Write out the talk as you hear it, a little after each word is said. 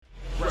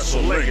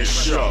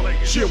WrestleLegend Show.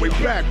 Shit, we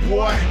back,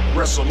 boy.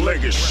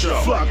 WrestleLegend Show.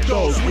 Fuck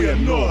those, we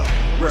annoy.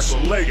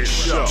 WrestleLegend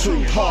Show.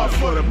 Too hard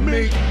for the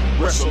meat.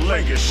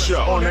 WrestleLegend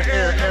Show. On the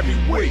air every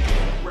week.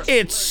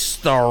 It's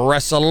the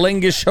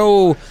WrestleLegend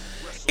Show.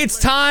 It's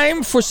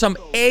time for some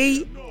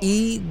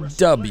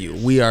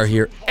AEW. We are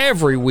here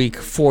every week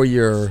for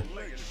your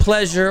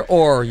pleasure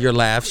or your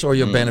laughs or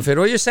your benefit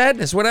or your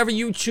sadness, whatever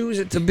you choose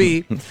it to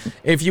be.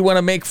 If you want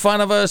to make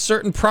fun of a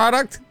certain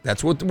product,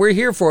 that's what we're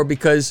here for,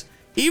 because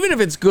even if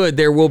it's good,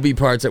 there will be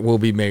parts that will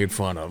be made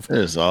fun of.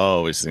 There's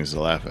always things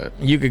to laugh at.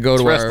 You could go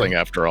It's to wrestling,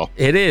 after all.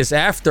 It is,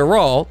 after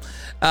all.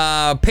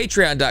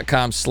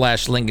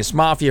 Patreon.com/Lingus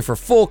Mafia for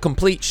full,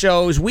 complete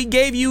shows. We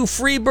gave you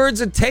free birds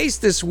a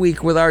taste this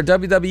week with our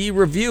WWE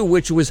review,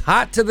 which was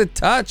hot to the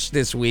touch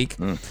this week.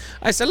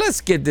 I said,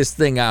 let's get this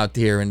thing out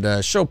here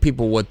and show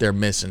people what they're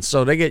missing.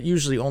 So they get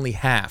usually only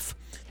half,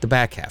 the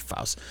back half,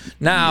 Faust.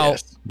 Now,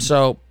 Yes.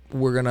 so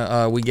we're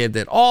gonna we gave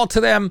that all to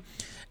them.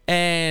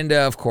 And,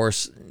 of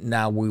course,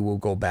 now we will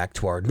go back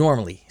to our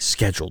normally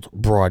scheduled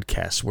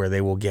broadcast where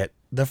they will get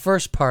the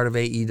first part of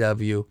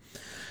AEW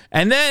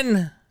and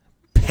then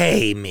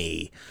pay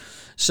me.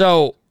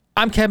 So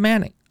I'm Kev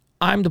Manning.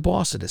 I'm the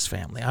boss of this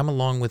family. I'm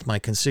along with my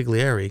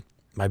consigliere,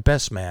 my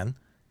best man.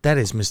 That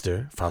is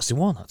Mr. Fausty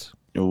Walnuts.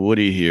 What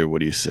do you hear? What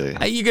do you say?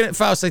 You get it,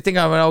 Faust? I think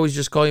I would always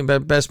just call you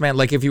best man,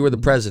 like if you were the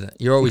president.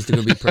 You're always going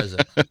to be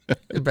president.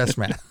 You're best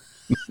man.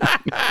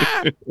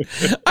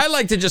 I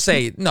like to just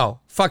say, no,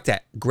 fuck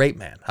that. Great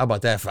man. How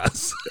about that,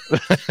 Faust? I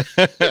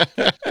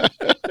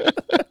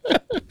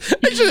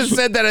should have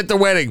said that at the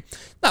wedding.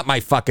 Not my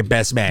fucking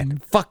best man.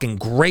 Fucking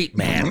great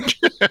man.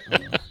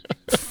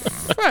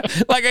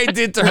 Like I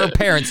did to her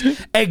parents.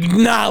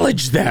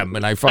 Acknowledge them.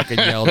 And I fucking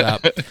yelled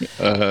out.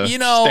 You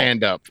know.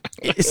 Stand up.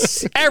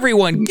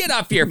 Everyone, get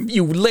up here,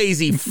 you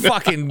lazy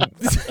fucking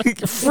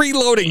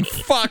freeloading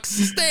fucks.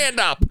 Stand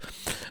up.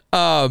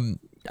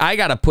 I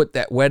got to put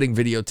that wedding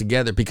video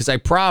together because I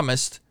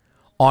promised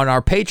on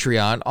our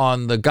Patreon,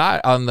 on the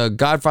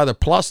Godfather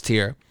Plus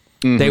tier,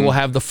 they will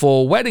have the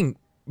full wedding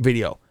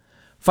video.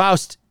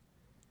 Faust,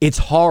 it's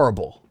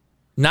horrible.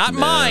 Not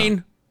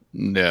mine.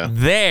 Yeah.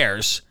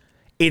 Theirs.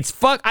 It's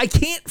I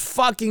can't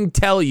fucking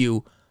tell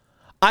you.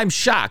 I'm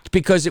shocked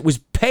because it was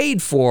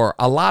paid for.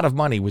 A lot of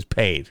money was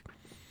paid.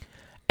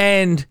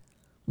 And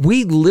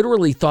we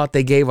literally thought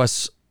they gave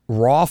us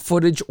raw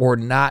footage or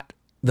not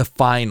the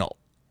final.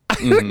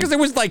 Because it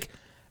was like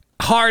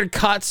hard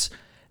cuts,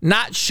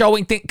 not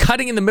showing things,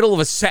 cutting in the middle of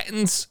a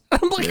sentence.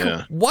 I'm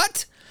like,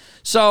 what?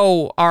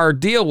 So our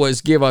deal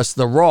was give us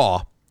the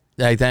raw.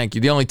 Hey, thank you.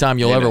 The only time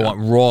you'll ever want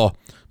raw,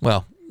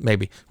 well,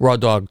 maybe raw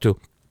dog too.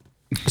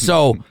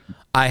 So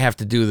I have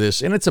to do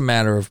this, and it's a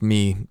matter of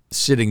me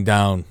sitting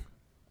down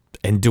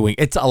and doing.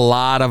 It's a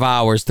lot of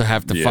hours to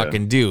have to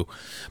fucking do.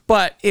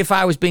 But if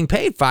I was being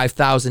paid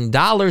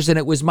 $5,000 and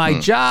it was my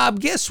job,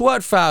 guess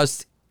what,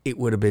 Faust? It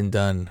would have been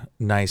done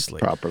nicely.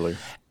 Properly.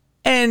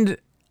 And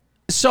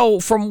so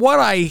from what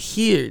I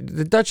hear,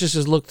 the Duchess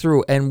has looked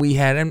through and we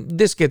had, and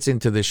this gets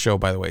into this show,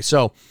 by the way.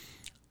 So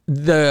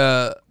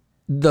the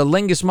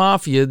Lingus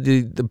Mafia,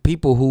 the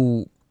people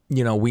who,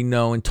 you know, we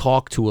know and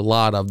talk to a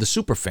lot of, the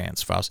super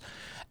fans, Faust,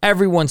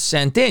 everyone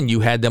sent in.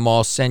 You had them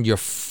all send your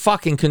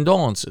fucking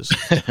condolences.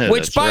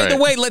 Which, by the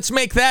way, let's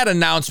make that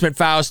announcement,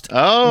 Faust.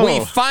 Oh.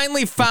 We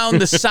finally found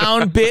the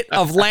sound bit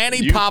of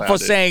Lanny Poffo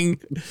saying,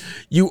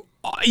 you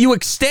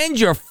extend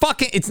your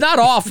fucking. It's not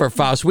offer,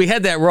 Faust. We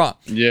had that wrong.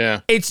 Yeah.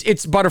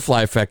 It's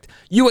butterfly effect.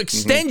 You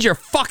extend your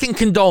fucking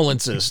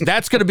condolences.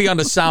 That's going to be on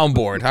the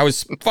soundboard. I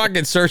was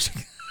fucking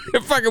searching.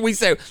 We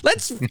say,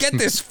 let's get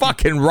this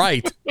fucking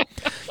right.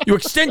 You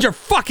extend your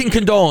fucking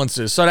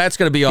condolences. So that's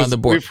going to be on the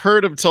board. We've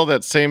heard him tell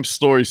that same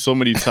story so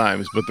many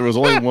times, but there was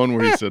only one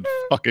where he said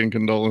fucking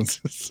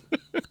condolences.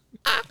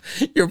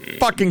 Your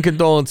fucking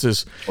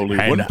condolences. Only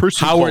And one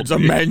person. Howard's a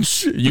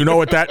mensch. You know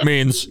what that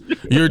means.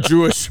 You're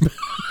Jewish.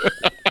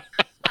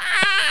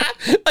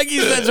 Like he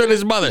says with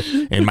his mother.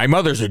 And my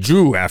mother's a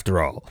Jew,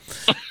 after all.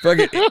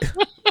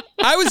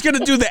 I was going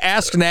to do the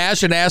Ask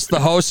Nash and ask the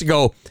host and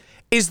go,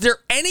 is there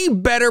any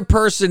better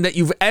person that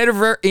you've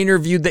ever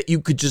interviewed that you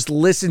could just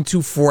listen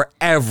to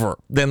forever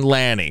than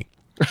Lanny?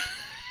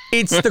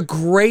 It's the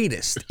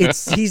greatest.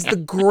 He's the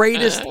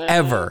greatest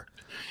ever.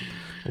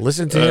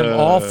 Listen to him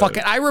all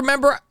fucking. I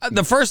remember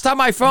the first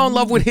time I fell in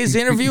love with his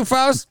interview,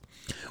 Faust,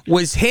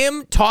 was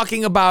him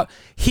talking about.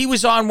 He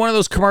was on one of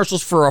those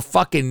commercials for a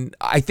fucking,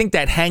 I think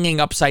that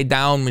hanging upside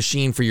down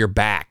machine for your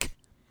back.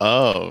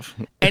 Oh.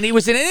 And he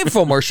was in an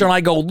infomercial, and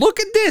I go,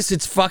 look at this.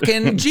 It's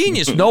fucking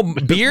genius. No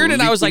beard.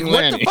 And I was like,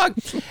 what the fuck?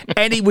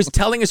 And he was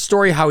telling a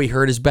story how he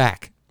hurt his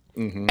back.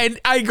 And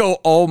I go,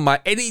 oh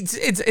my. And it's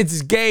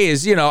as gay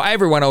as, you know,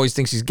 everyone always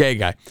thinks he's a gay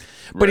guy.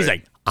 But he's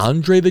like,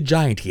 Andre the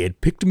Giant, he had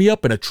picked me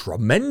up in a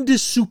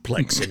tremendous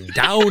suplex, and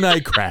down I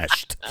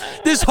crashed.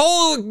 This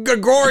whole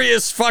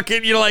gregarious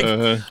fucking, you know, like,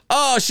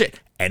 oh shit.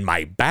 And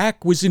my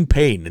back was in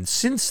pain. And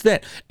since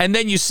then, and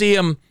then you see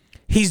him.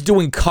 He's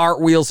doing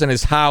cartwheels in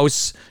his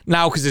house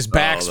now because his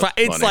back's fine.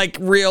 It's like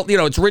real, you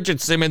know, it's Richard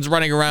Simmons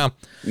running around.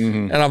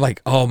 And I'm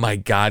like, oh my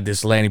God,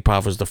 this Lanny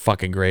Poff was the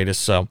fucking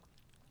greatest. So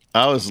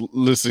I was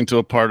listening to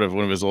a part of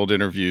one of his old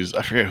interviews.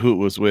 I forget who it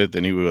was with,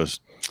 and he was,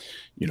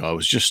 I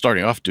was just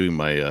starting off doing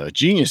my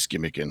genius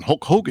gimmick, and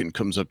Hulk Hogan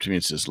comes up to me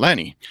and says,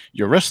 "Lanny,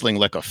 you're wrestling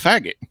like a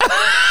faggot."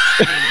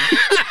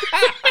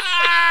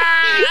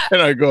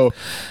 And I go,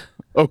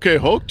 "Okay,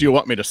 Hulk, do you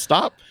want me to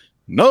stop?"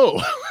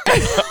 "No,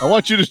 I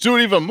want you to do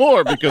it even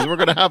more because we're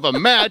going to have a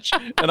match,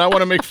 and I want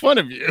to make fun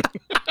of you."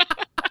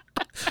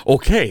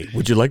 Okay,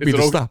 would you like me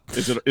to stop?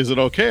 Is it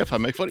okay if I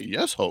make fun of you?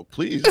 "Yes, Hulk,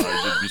 please. It'd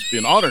just be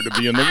an honor to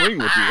be in the ring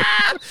with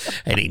you."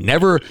 And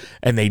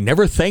they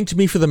never thanked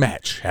me for the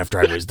match after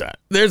I was done.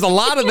 There's a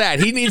lot of that.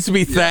 He needs to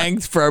be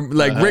thanked for,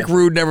 like, Rick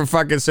Rude never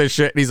fucking says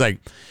shit. And he's like,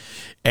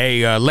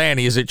 "Hey,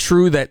 Lanny, is it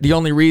true that the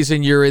only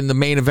reason you're in the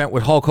main event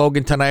with Hulk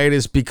Hogan tonight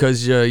is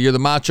because you're the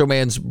Macho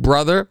Man's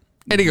brother?"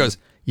 And he goes,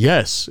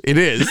 "Yes, it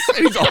is."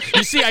 And he's all,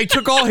 "You see, I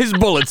took all his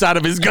bullets out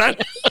of his gun."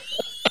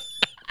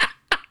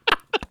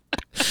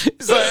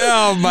 It's like,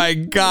 oh my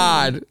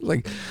God.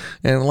 Like,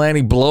 and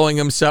Lanny blowing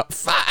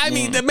himself. I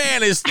mean, the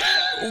man is,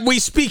 we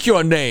speak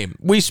your name.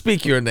 We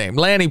speak your name.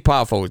 Lanny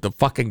Poffo is the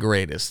fucking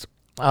greatest.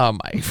 Oh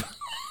my.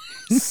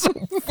 So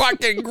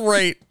fucking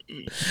great.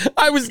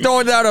 I was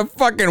going down a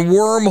fucking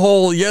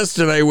wormhole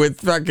yesterday with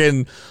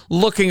fucking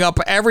looking up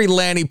every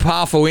Lanny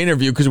Poffo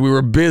interview because we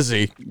were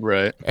busy.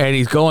 Right. And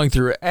he's going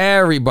through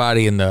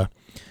everybody in the,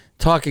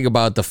 talking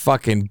about the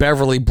fucking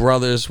Beverly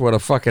Brothers, what a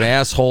fucking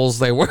assholes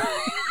they were.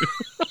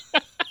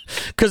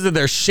 Because of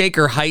their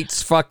Shaker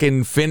Heights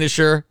fucking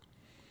finisher.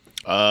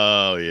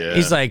 Oh, yeah.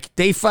 He's like,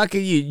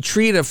 you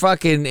treat a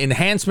fucking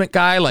enhancement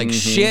guy like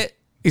shit.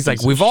 He's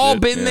like, we've all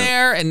been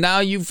there, and now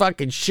you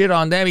fucking shit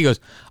on them. He goes,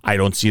 I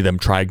don't see them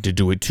trying to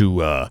do it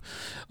to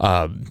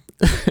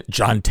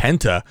John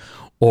Tenta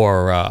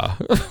or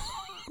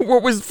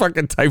what was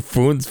fucking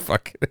Typhoon's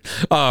fucking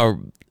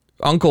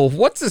uncle?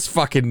 What's his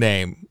fucking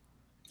name?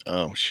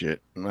 Oh,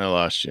 shit. I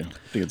lost you.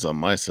 I think it's on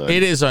my side.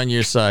 It is on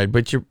your side,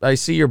 but I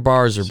see your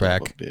bars are Son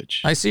of back. a bitch.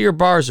 I see your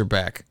bars are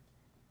back.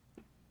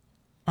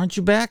 Aren't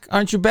you back?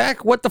 Aren't you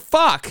back? What the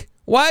fuck?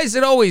 Why is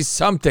it always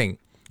something?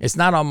 It's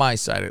not on my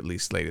side, at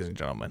least, ladies and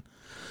gentlemen.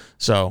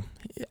 So,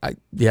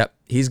 yep,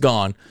 he's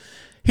gone.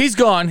 He's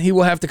gone. He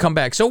will have to come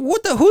back. So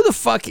who the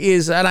fuck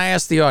is, and I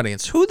asked the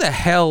audience, who the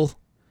hell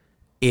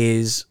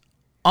is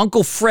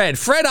Uncle Fred?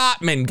 Fred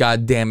Ottman,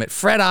 goddammit.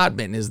 Fred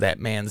Ottman is that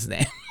man's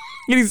name.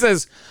 And he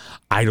says,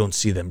 I don't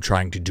see them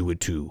trying to do it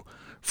to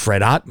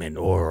Fred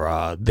Ottman,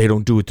 or they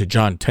don't do it to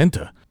John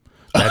Tenta.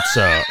 That's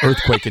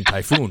Earthquake and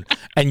Typhoon.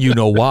 And you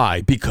know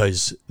why?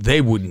 Because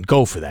they wouldn't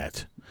go for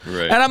that.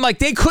 Right. And I'm like,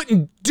 they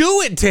couldn't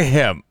do it to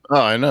him.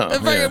 Oh, I know.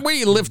 Why are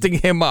you lifting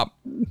him up?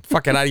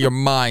 Fucking out of your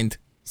mind.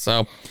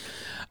 So,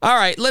 all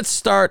right, let's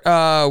start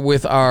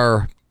with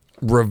our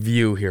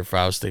review here,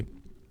 Fausti.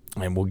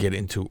 And we'll get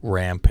into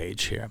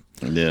Rampage here.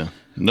 Yeah.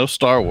 No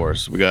Star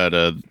Wars. We got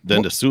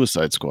then the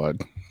Suicide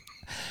Squad.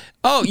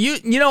 Oh, you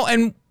know,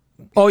 and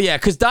oh yeah,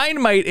 because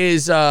Dynamite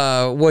is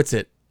what's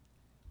it?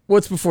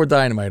 What's before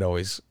Dynamite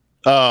always?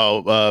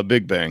 Oh,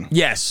 Big Bang.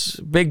 Yes,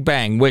 Big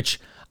Bang. Which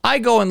I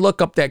go and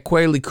look up that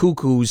Quayle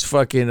Cuckoo's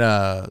fucking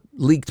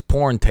leaked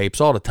porn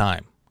tapes all the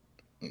time.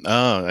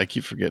 Oh, I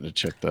keep forgetting to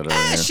check that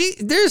out.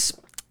 There's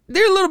a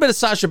little bit of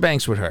Sasha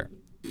Banks with her.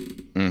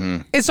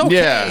 Mm-hmm. It's okay.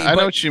 Yeah, I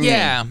know what you mean.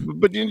 Yeah,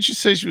 but didn't you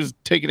say she was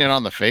taking it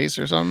on the face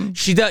or something?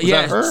 She does.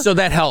 Yeah, so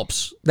that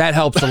helps. That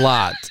helps a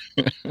lot.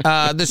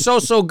 The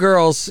So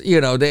girls,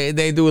 you know,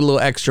 they do a little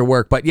extra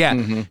work, but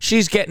yeah,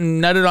 she's getting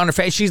nutted on her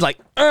face. She's like,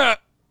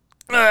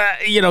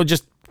 you know,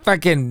 just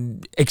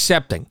fucking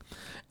accepting.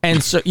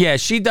 And so yeah,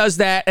 she does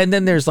that, and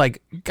then there's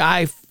like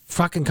guy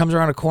fucking comes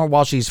around a corner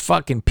while she's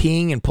fucking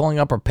peeing and pulling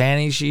up her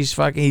panties.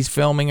 He's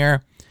filming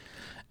her.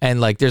 And,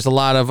 like, there's a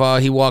lot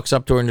of, he walks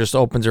up to her and just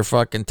opens her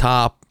fucking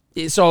top.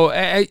 So,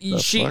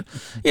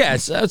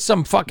 it's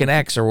some fucking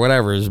ex or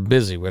whatever is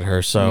busy with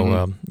her.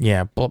 So,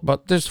 yeah,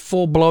 but there's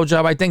full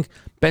blowjob, I think,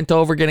 bent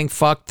over, getting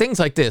fucked, things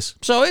like this.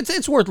 So,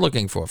 it's worth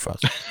looking for,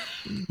 Faust.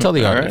 Tell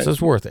the audience, it's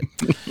worth it.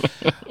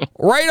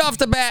 Right off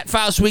the bat,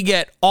 Faust, we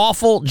get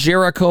awful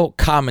Jericho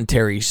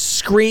commentary.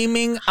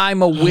 Screaming,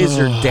 I'm a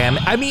wizard, damn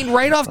it. I mean,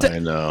 right off the... I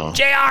know.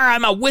 JR,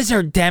 I'm a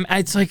wizard, damn it.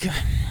 It's like...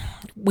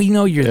 We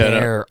know you're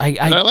there.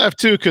 I laugh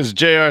too because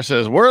JR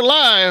says we're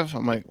live.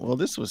 I'm like, well,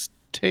 this was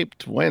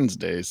taped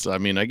Wednesday, so I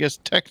mean, I guess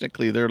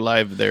technically they're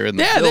live there in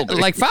the building.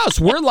 Like Faust,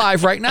 we're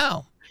live right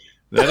now.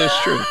 That is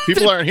true.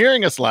 People aren't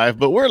hearing us live,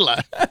 but we're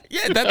live.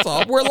 Yeah, that's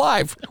all. We're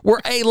live. We're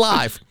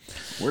live.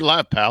 We're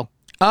live, pal.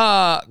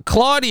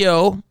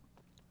 Claudio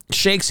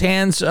shakes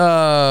hands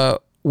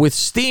with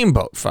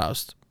Steamboat,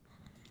 Faust.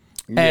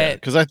 Yeah,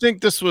 because I think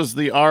this was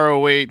the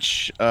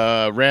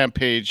ROH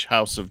Rampage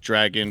House of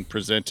Dragon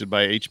presented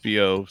by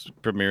HBO,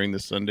 premiering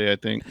this Sunday, I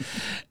think.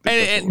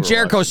 And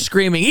Jericho's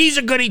screaming, he's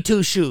a goody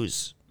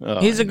two-shoes.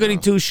 He's a goody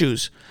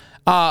two-shoes.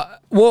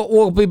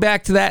 We'll be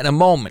back to that in a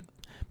moment.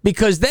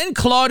 Because then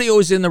Claudio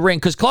is in the ring,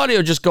 because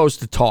Claudio just goes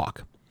to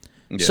talk.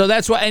 Yeah. So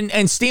that's why,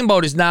 and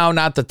Steamboat is now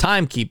not the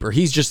timekeeper.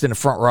 He's just in the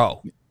front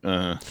row.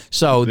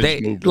 So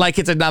like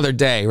it's another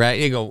day,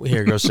 right? Go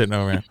sitting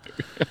over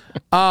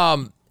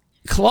here.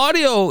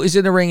 Claudio is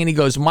in the ring and he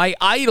goes, my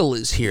idol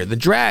is here, the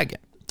dragon.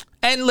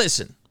 And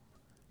listen,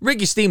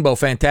 Ricky Steamboat,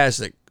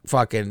 fantastic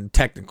fucking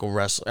technical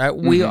wrestler.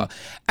 And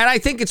I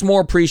think it's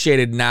more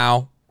appreciated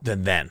now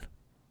than then.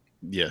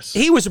 Yes.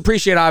 He was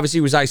appreciated, obviously,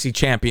 he was IC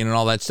champion and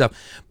all that stuff.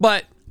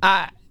 But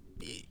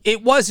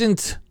it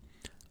wasn't,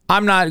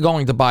 I'm not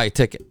going to buy a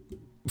ticket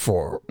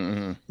for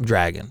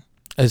Dragon.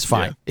 It's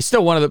fine. Yeah. It's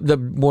still one of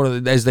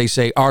the, as they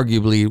say,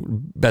 arguably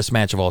best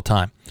match of all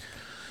time.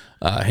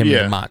 Him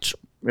and Mach.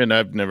 And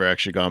I've never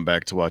actually gone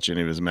back to watch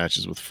any of his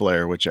matches with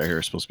Flair, which I hear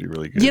is supposed to be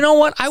really good. You know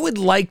what? I would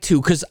like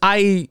to, because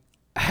I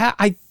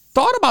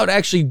thought about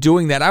actually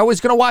doing that. I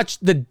was going to watch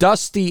the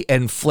Dusty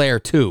and Flair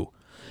too,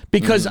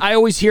 because I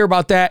always hear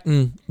about that,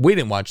 and we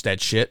didn't watch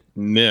that shit.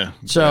 Yeah.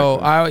 So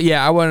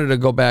I wanted to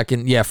go back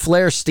and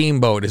Flair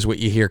Steamboat is what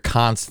you hear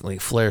constantly.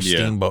 Flair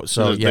Steamboat.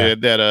 So they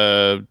had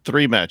that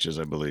 3 matches,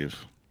 I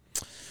believe.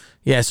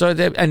 Yeah. So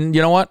and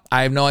you know what?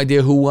 I have no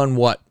idea who won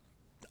what.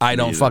 I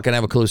don't fucking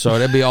have a clue. So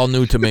that'd be all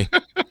new to me.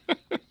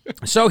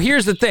 So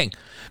here's the thing.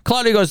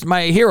 Claudio goes,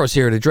 my hero's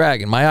here, the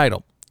Dragon, my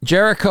idol.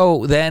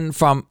 Jericho then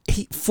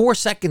 4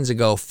 seconds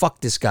ago,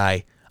 fuck this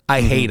guy.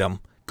 I hate him.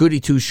 Goody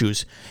two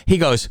shoes. He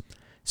goes,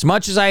 as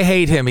much as I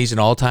hate him, he's an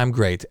all-time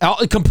great.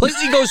 It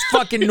completely goes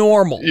fucking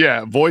normal.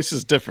 Yeah, voice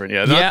is different.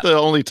 Yeah, not the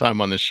only time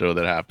on this show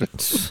that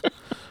happens.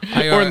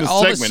 Or in the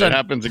segment, it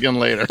happens again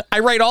later. I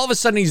write, all of a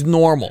sudden, he's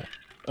normal.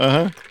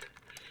 Uh-huh.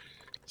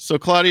 So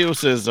Claudio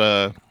says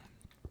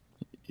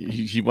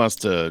he wants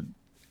to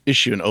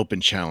issue an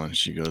open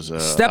challenge. He goes,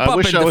 step up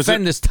and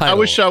defend this title. I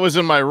wish I was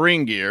in my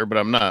ring gear, but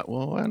I'm not.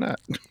 Well, why not?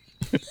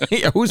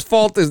 Yeah, whose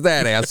fault is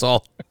that,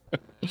 asshole?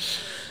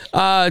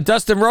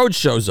 Dustin Rhodes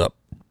shows up.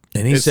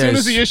 And he as says, soon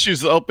as he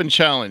issues the open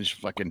challenge,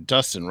 fucking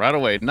Dustin right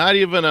away. Not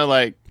even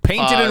a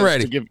painted and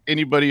ready to give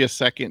anybody a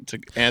second to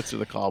answer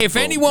the call. If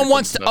anyone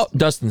wants to,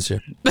 Dustin's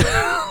here.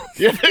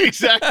 Yeah,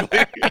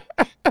 exactly.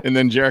 And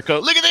then Jericho,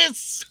 look at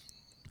this.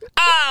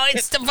 Oh,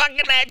 it's the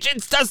fucking match.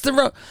 It's Dustin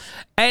Rhodes.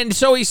 And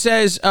so he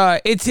says,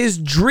 it's his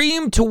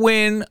dream to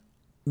win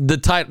the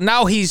title.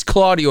 Now he's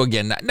Claudio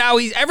again. Now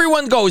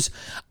everyone goes,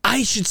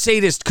 I should say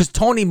this because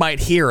Tony might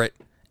hear it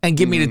and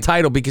give me the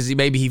title because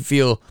he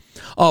feel,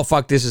 oh,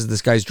 fuck, this is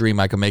this guy's dream.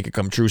 I can make it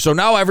come true. So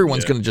now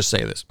everyone's going to just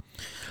say this.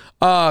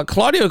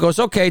 Claudio goes,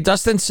 okay.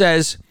 Dustin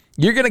says,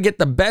 you're going to get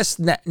the best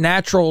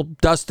natural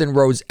Dustin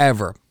Rhodes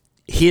ever.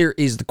 Here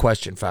is the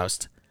question,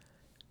 Faust.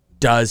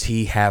 Does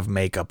he have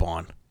makeup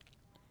on?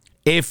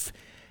 If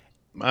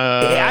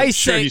I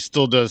say he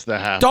still does the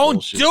half. Don't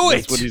bullshit. do it.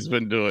 That's what he's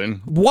been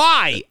doing.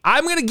 Why?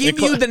 I'm going to give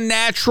you the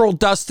natural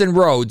Dustin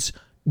Rhodes.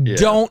 Yeah.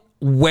 Don't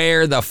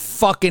wear the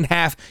fucking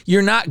half.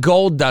 You're not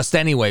gold dust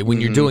anyway when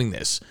you're doing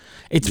this.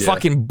 It's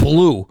fucking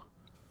blue.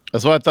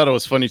 That's why I thought it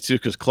was funny too,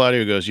 because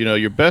Claudio goes,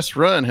 your best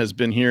run has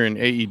been here in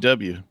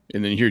AEW.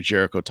 And then you hear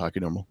Jericho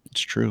talking normal.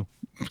 It's true.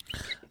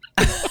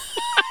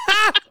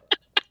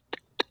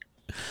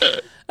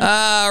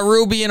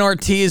 Ruby and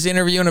Ortiz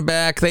interview in the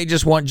back. They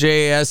just want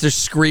JAS. They're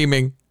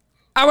screaming.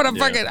 I'm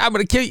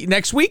gonna kill you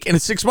next week in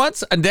 6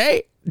 months, a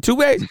day, 2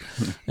 days.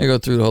 They go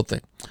through the whole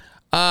thing.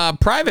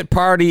 Private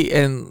Party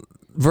and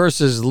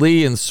versus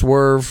Lee and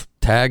Swerve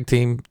tag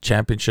team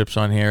championships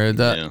on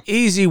here.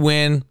 Easy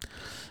win.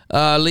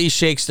 Lee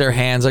shakes their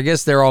hands. I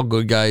guess they're all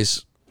good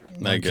guys.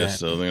 I guess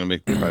so. They're gonna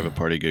make the Private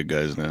Party good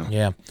guys now.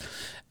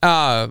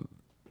 Yeah.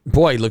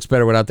 Boy, he looks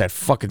better without that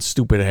fucking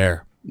stupid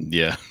hair.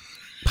 Yeah.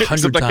 100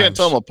 Except times. I can't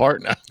tell them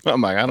apart now. I'm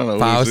like, I don't know.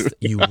 Faust,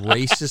 you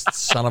racist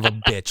son of a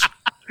bitch.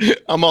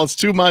 I'm on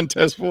 2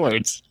 Montez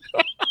Fords.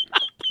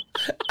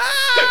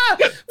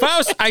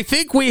 Faust, I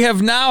think we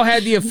have now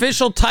had the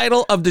official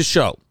title of the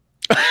show.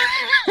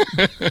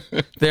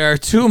 There are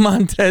 2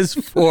 Montez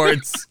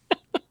Fords.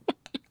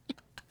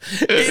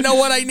 You know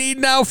what I need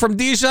now from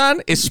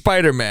Dijon is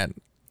Spider-Man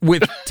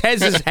with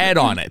Tez's head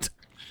on it.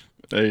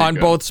 On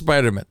both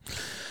Spider-Man.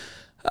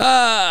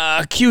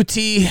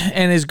 QT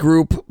and his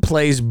group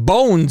plays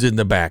Bones in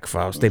the back,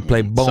 Faust. They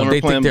play Bones. Some are they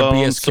playing think they're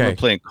Bones, BSK. some are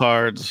playing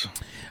cards.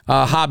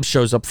 Hobbs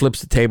shows up,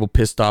 flips the table,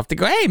 pissed off. They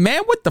go, hey,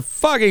 man, what the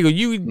fuck? He goes,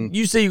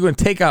 you say you're going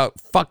to take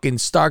out fucking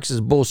Starks'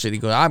 bullshit. He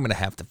goes, I'm going to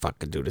have to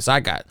fucking do this. I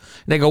got it.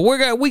 And they go,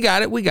 we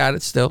got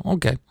it still.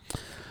 Okay.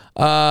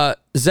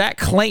 Zach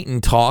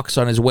Clayton talks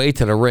on his way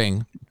to the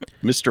ring.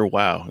 Mr.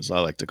 Wow, as I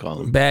like to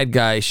call him. Bad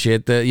guy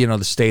shit. The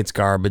state's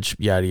garbage,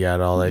 yada,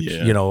 yada, all that.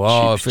 Yeah.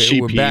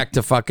 We're back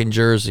to fucking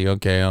Jersey.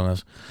 Okay, on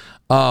this.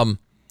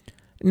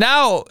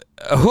 Now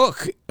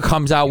Hook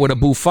comes out with a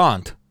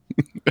bouffant.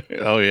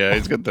 Oh, yeah,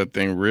 he's got that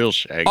thing real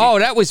shaggy. Oh,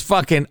 that was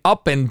fucking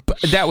up and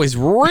that was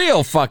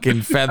real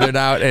fucking feathered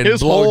out and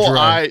blow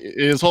dry.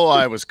 His whole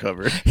eye was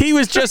covered. He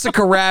was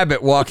Jessica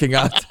Rabbit walking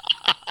out.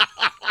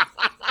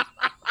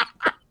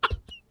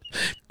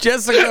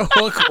 Jessica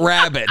Hook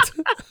Rabbit.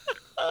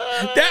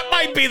 That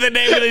might be the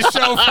name of the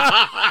show.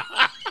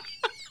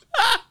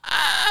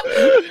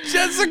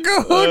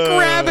 Jessica Hook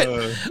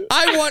Rabbit.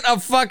 I want a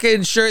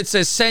fucking shirt that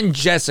says send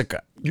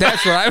Jessica.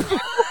 That's what I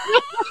want.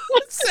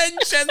 Send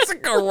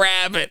Jessica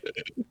Rabbit.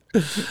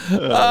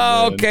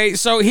 Okay,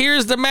 so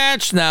here's the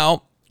match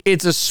now.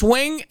 It's a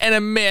swing and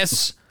a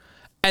miss,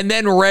 and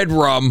then Red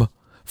Rum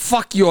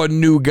fuck your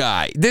new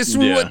guy. This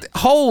Yeah. what,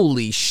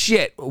 holy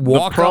shit. The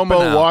Walk up and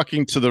promo out.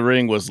 walking to the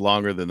ring was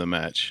longer than the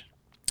match.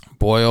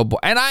 Boy, oh boy.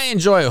 And I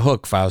enjoy a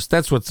hook, Faust.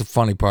 That's what's the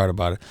funny part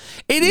about it.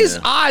 It is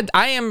odd.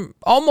 I am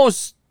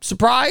almost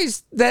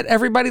surprised that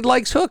everybody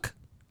likes Hook.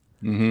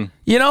 Mm-hmm.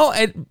 You know,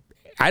 and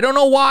I don't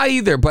know why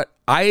either, but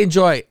I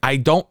enjoy it. I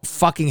don't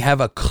fucking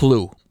have a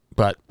clue.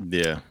 But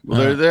Yeah.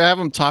 Well, they have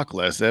him talk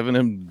less. They haven't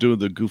him doing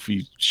the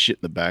goofy shit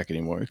in the back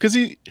anymore. Because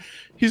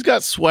he's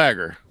got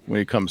swagger when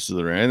he comes to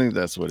the ring. I think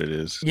that's what it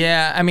is.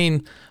 yeah, I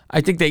mean, I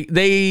think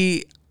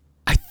they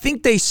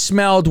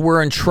smelled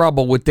we're in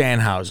trouble with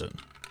Danhausen.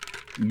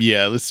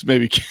 Yeah, let's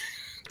maybe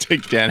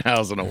take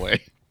Danhausen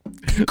away.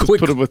 Let's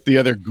Quick. put him with the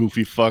other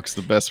goofy fucks,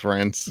 the best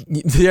friends.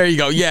 There you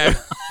go. Yeah.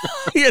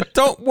 Yeah.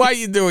 Why are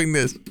you doing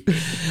this?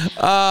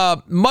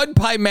 Mud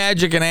Pie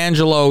Magic and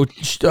Angelo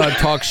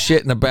talk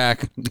shit in the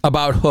back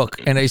about Hook,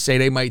 and they say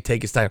they might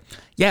take his time.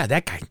 Yeah,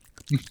 that guy.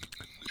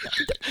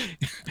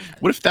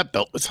 What if that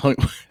belt was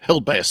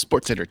held by a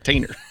sports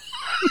entertainer?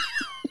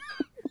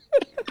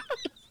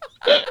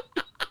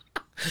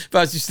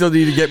 But you still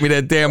need to get me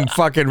that damn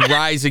fucking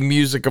rising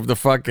music of the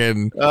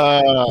fucking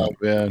Oh,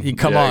 man.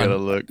 Come I on. gotta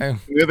look.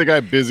 The other guy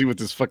busy with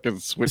his fucking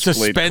switchblade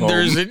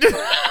suspenders. comb.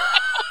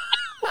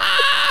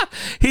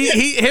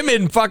 Him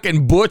and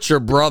fucking Butcher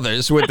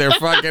brothers with their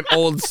fucking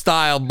old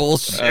style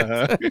bullshit.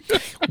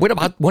 What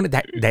about one of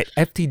that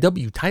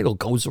FTW title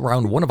goes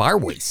around one of our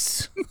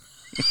waists?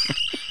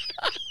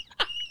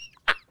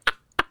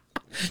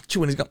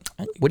 Chewing his gum.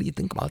 What do you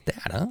think about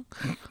that, huh?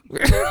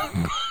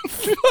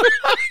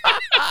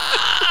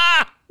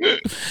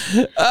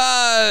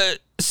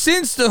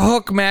 Since the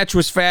Hook match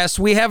was fast,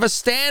 we have a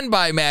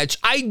standby match.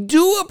 I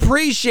do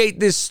appreciate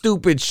this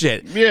stupid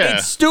shit. Yeah.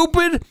 It's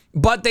stupid,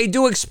 but they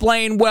do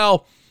explain,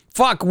 well,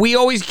 fuck, we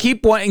always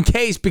keep one in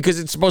case because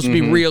it's supposed to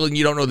be real and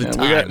you don't know the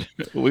time.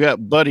 We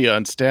got Buddy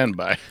on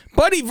standby.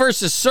 Buddy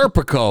versus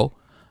Serpico.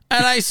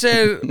 And I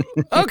said,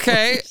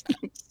 okay.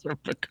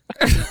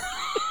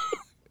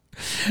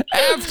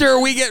 After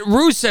we get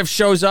Rusev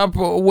shows up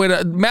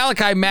with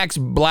Malachi Max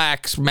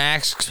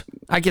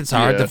I get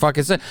hard to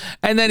fucking say.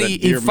 And then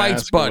he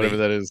fights Buddy. Whatever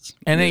that is.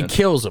 And then he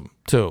kills him,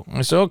 too.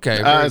 I said, okay.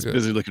 I very was good.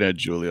 busy looking at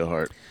Julia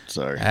Hart.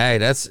 Sorry. Hey,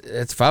 that's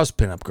Faust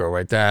pinup girl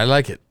right there. I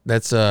like it.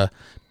 That's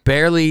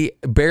barely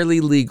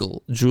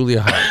legal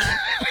Julia Hart.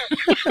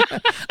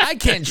 I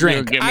can't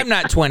drink. I'm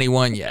not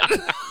 21 yet.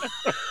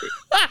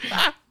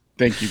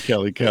 Thank you,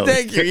 Kelly.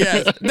 Thank you.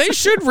 Yes, they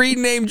should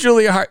rename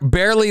Julia Hart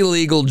barely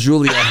legal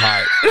Julia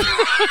Hart.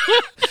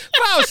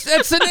 Faust,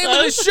 that's the name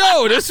of the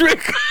show this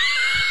week.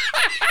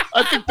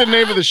 I think the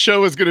name of the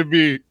show is going to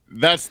be,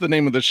 that's the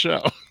name of the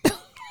show.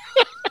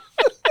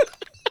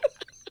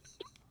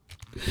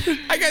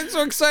 I got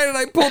so excited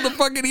I pulled the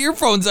fucking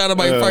earphones out of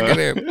my fucking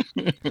ear.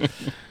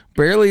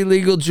 Barely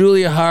legal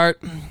Julia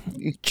Hart,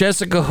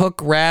 Jessica Hook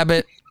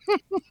Rabbit,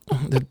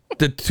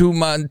 the two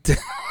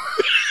Montezes.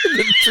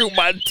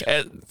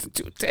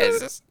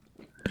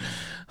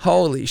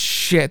 Holy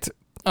shit.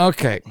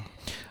 Okay.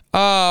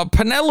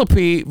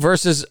 Penelope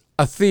versus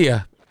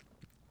Athea.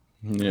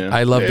 Yeah.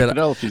 I love that.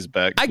 Penelope's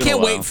back. I It's been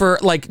can't a wait while. for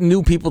like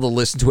new people to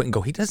listen to it and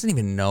go, he doesn't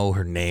even know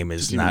her name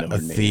is not know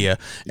her name. Athea.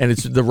 And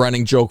it's the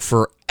running joke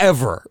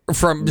forever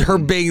from her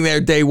being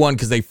there day one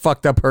because they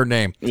fucked up her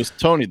name. It was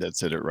Tony that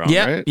said it wrong,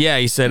 Yeah, right? yeah,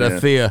 he said Yeah.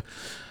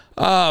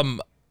 Athea.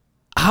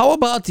 How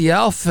about the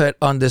outfit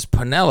on this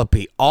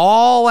Penelope?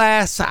 All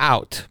ass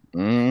out.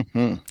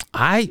 Mm-hmm.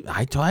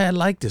 I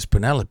like this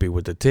Penelope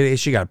with the titties.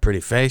 She got a pretty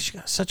face. She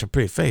got such a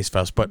pretty face,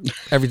 Faust, but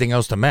everything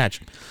else to match.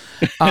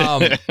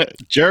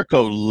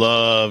 Jericho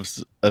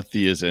loves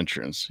Athea's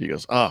entrance. He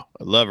goes, oh,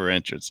 I love her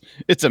entrance.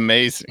 It's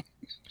amazing.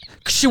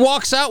 She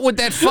walks out with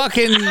that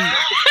fucking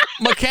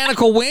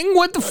mechanical wing.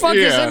 What the fuck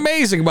is Yeah.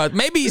 amazing about it?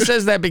 Maybe he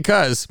says that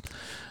because...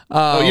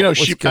 Oh, you know,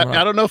 what's going on?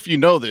 I don't know if you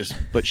know this,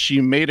 but she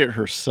made it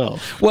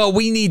herself. Well,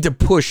 we need to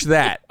push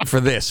that for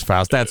this,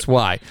 Faust. That's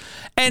why.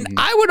 And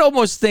I would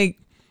almost think,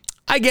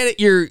 I get it,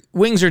 your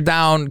wings are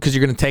down because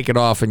you're going to take it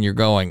off and you're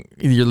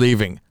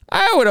leaving.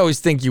 I would always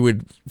think you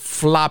would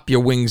flop your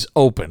wings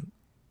open.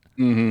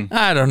 Mm-hmm.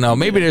 I don't know.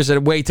 Maybe there's a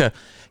way to,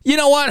 you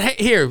know what?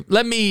 Hey, here,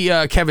 let me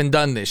Kevin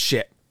Dunn this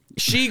shit.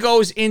 She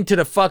goes into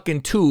the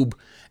fucking tube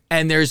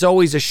and there's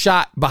always a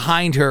shot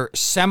behind her,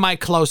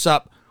 semi-close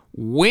up,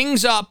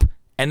 wings up,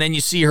 and then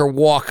you see her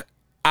walk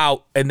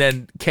out, and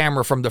then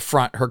camera from the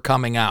front, her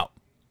coming out.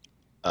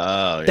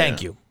 Oh, yeah.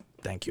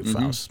 Thank you,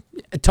 Faust.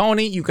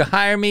 Tony, you can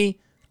hire me.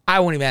 I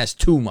won't even ask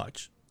too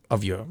much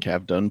of you.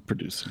 Cav Dunn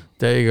producing.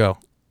 There you go. All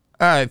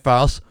right,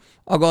 Faust.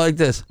 I'll go like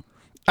this.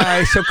 All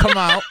right, so come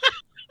out.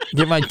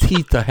 Get my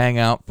teeth to hang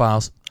out,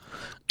 Faust.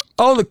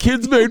 All the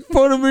kids made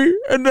fun of me,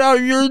 and now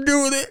you're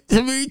doing it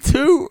to me,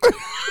 too.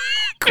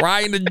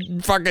 Crying to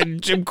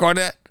fucking Jim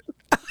Cornette.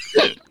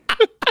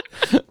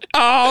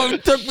 Oh,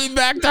 it took me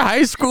back to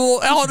high school.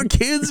 All the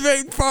kids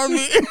made fun of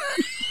me.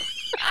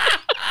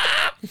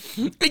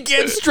 He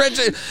can't stretch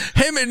it.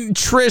 Him and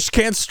Trish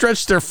can't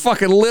stretch their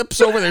fucking lips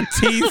over their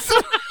teeth.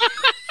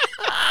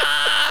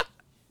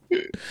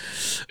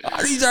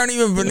 Oh, these aren't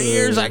even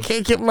veneers. I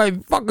can't get my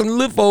fucking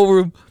lip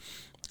over them.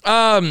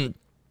 I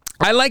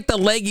like the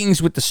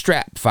leggings with the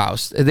strap,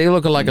 Faust. They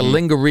look like a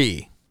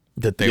lingerie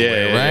that they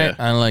wear, right? Yeah.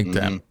 I like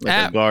them.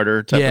 Like a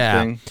garter type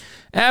of thing.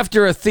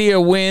 After Thea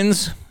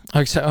wins,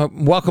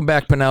 welcome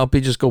back, Penelope.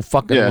 Just go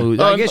fucking lose.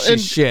 I guess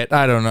she's shit.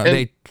 I don't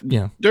know.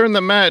 During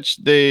the match,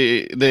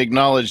 they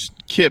acknowledged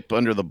Kip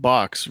under the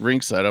box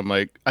ringside. I'm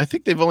like, I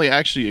think they've only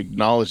actually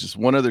acknowledged this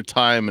one other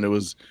time, and it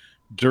was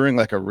during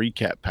like a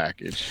recap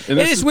package. And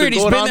it is weird.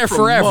 He's been there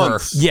forever.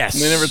 Months, yes.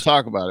 And they never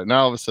talk about it.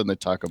 Now all of a sudden they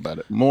talk about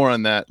it. More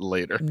on that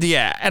later.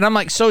 Yeah. And I'm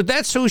like, so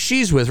that's who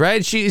she's with,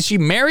 right? Is she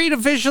married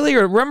officially?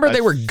 Or remember they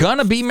were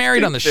gonna be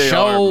married on the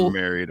show? Are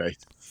married, I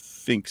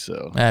think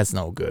so. That's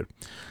no good.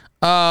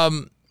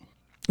 The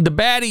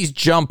baddies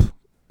jump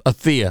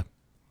Thea.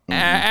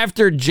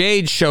 After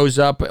Jade shows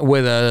up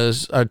with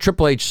a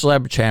Triple H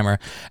sledgehammer.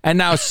 And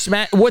now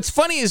what's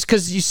funny is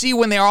because you see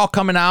when they're all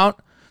coming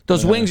out,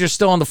 those wings are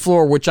still on the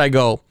floor, which I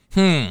go,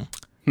 Yeah,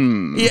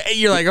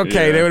 you're like,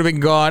 okay, they would have been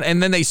gone.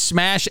 And then they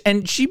smash,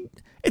 and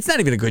it's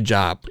not even a good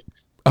job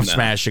of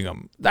smashing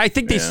them. I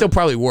think they still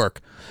probably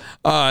work.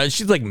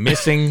 She's like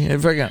missing.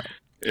 The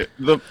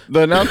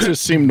announcers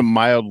seemed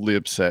mildly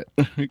upset.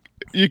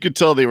 You could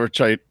tell they were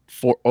trying to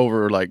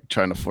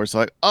force,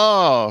 like,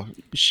 oh,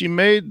 she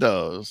made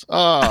those.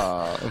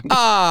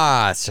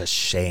 It's a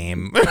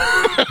shame.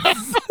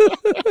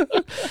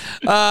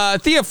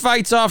 Thea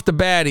fights off the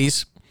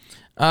baddies.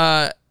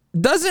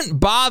 Doesn't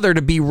bother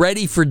to be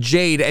ready for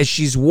Jade as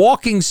she's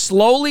walking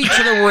slowly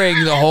to the ring.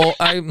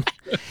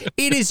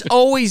 It is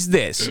always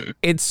this.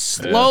 It's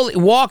slowly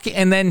walking,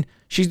 and then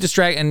she's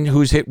distracted, and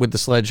who's hit with the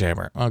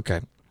sledgehammer. Okay.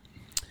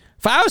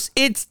 Faust,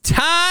 it's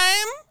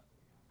time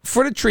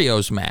for the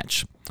trios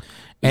match.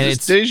 And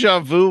it's deja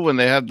vu when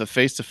they have the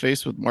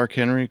face-to-face with Mark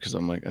Henry, because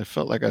I'm like, I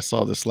felt like I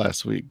saw this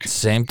last week.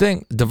 Same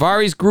thing.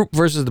 Daivari group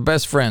versus the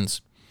Best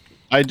Friends.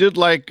 I did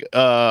like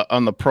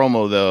on the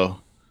promo, though.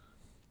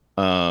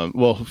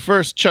 Well,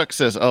 first Chuck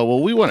says, "Oh,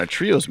 well, we won a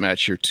trios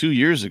match here 2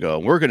 years ago.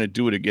 And we're going to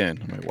do it again."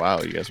 I'm like,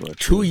 "Wow, you guys won a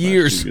 2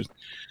 years. 2 years."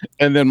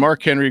 And then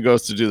Mark Henry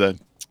goes to do that.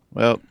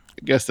 Well,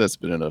 I guess that's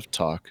been enough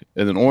talk.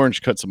 And then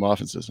Orange cuts him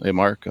off and says, "Hey,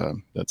 Mark,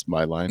 that's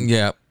my line."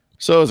 Yeah.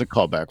 So it was a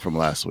callback from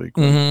last week.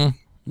 Mm-hmm.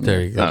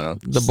 There you go.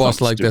 The boss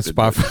liked that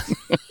spot.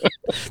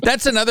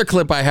 That's another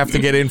clip I have to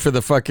get in for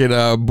the fucking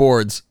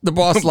boards. The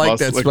boss liked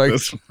that spot.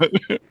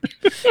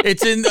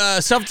 It's in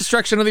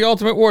Self-Destruction of the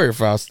Ultimate Warrior,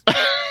 Faust.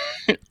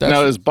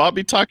 Now, is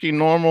Bobby talking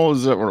normal?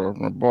 Is that what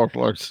my boss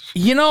likes?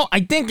 You know,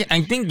 I think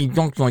he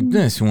talks like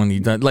this when he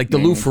does, like the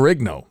Lou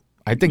Ferrigno.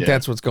 I think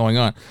that's what's going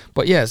on.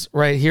 But yes,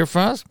 right here,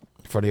 Faust,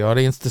 for the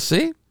audience to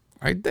see.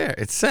 Right there.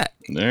 It's set.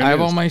 I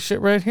have all my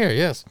shit right here.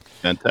 Yes.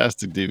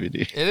 Fantastic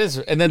DVD. It is.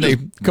 And then they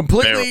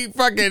completely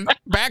fucking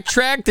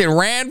backtracked and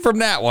ran from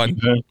that one.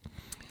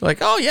 Like,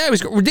 oh, yeah, it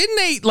was. Didn't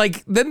they,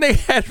 like, then they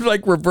had,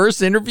 like,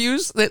 reverse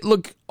interviews that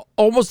look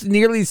almost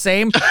nearly the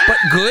same, but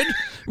good?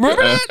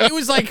 Remember that? It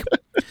was like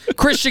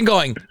Christian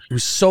going, it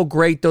was so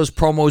great, those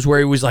promos where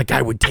he was like,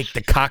 I would take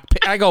the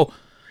cockpit. I go,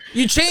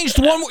 you changed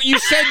one. You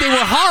said they were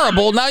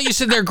horrible. Now you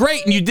said they're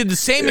great, and you did the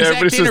same exact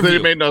interview. Says that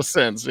it made no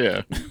sense.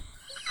 Yeah.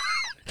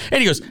 And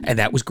he goes, and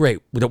that was great.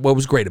 What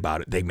was great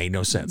about it? They made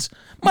no sense.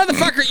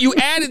 Motherfucker, you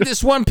added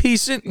this one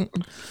piece in.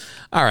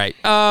 All right.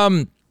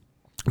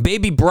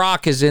 Baby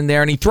Brock is in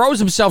there, and he throws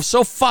himself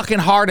so fucking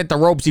hard at the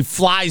ropes, he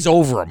flies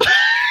over him.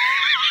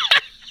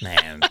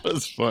 Man.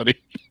 That's funny.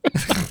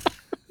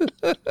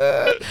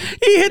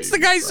 He hits the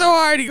guy so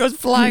hard, he goes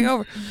flying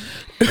over.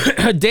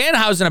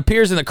 Danhausen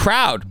appears in the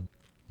crowd,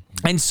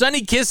 and Sonny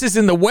Kiss is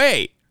in the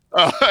way.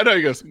 I know,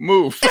 he goes,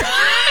 move.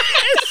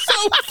 It's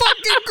so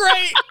fucking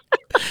great.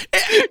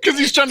 Because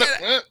he's trying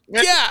to...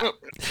 Yeah.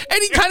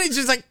 And he kind of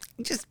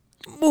just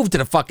move to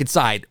the fucking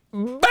side.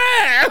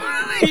 Bam!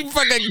 He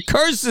fucking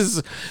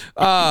curses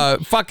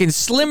fucking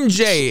Slim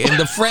J and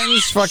the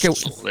Friends fucking...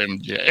 Slim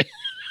J.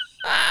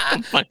 What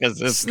the fuck is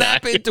this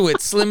Snap guy? into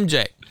it, Slim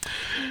J.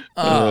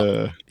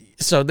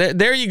 So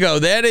there you go.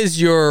 That is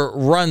your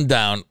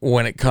rundown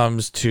when it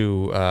comes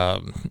to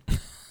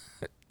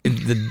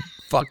the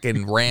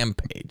fucking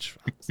Rampage.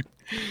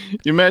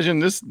 You imagine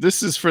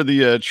this is for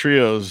the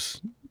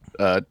trios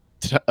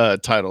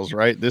titles,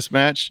 right? This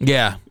match.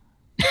 Yeah.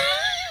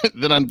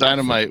 Then on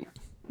Dynamite,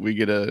 we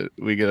get a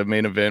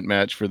main event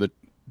match for the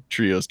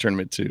trios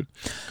tournament too.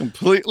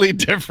 Completely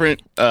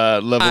different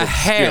level. A of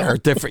hair skill.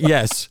 different.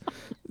 Yes.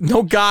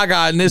 No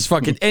Gaga in this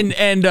fucking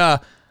and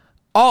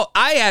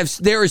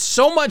there is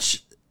so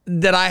much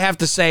that I have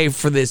to say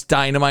for this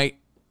Dynamite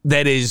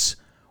that is,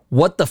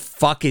 what the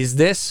fuck is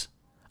this?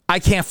 I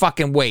can't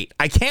fucking wait.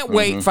 I can't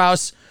wait,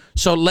 Faust.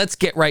 So let's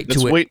get right to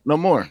it. Let's wait no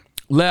more.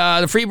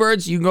 The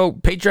Freebirds, you can go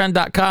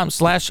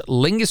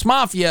patreon.com/Lingus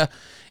Mafia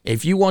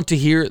if you want to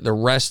hear the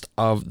rest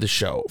of the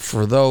show.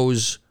 For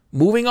those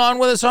moving on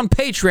with us on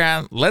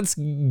Patreon, let's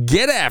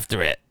get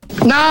after it.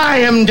 I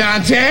am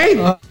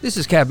Dante. This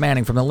is Cav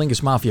Manning from the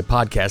Lingus Mafia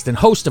podcast and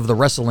host of the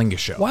WrestleLingus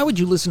Show. Why would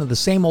you listen to the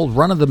same old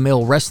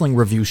run-of-the-mill wrestling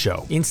review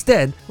show?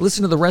 Instead,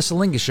 listen to the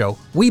WrestleLingus Show.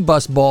 We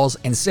bust balls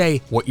and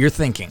say what you're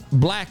thinking.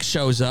 Black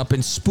shows up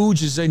and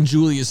spooges in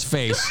Julia's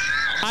face.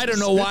 I don't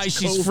know why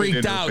she's COVID freaked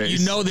in her out. face.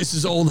 You know this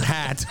is old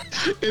hat.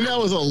 And that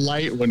was a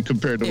light one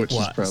compared to what she's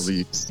was. probably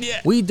used.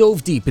 Yeah. We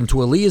dove deep into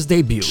Aaliyah's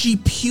debut. She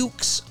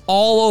pukes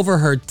all over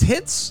her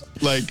tits.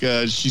 Like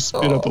she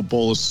spit up a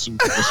bowl of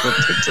soup.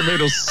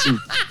 Tomato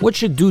soup. What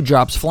should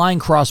Dewdrop's flying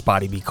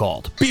crossbody be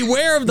called?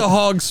 Beware of the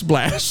hog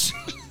splash.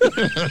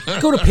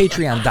 Go to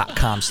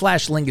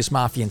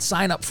patreon.com/LingusMafia and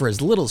sign up for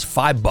as little as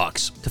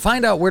 $5. To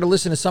find out where to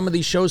listen to some of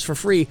these shows for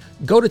free,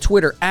 go to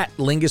Twitter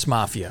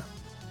 @LingusMafia.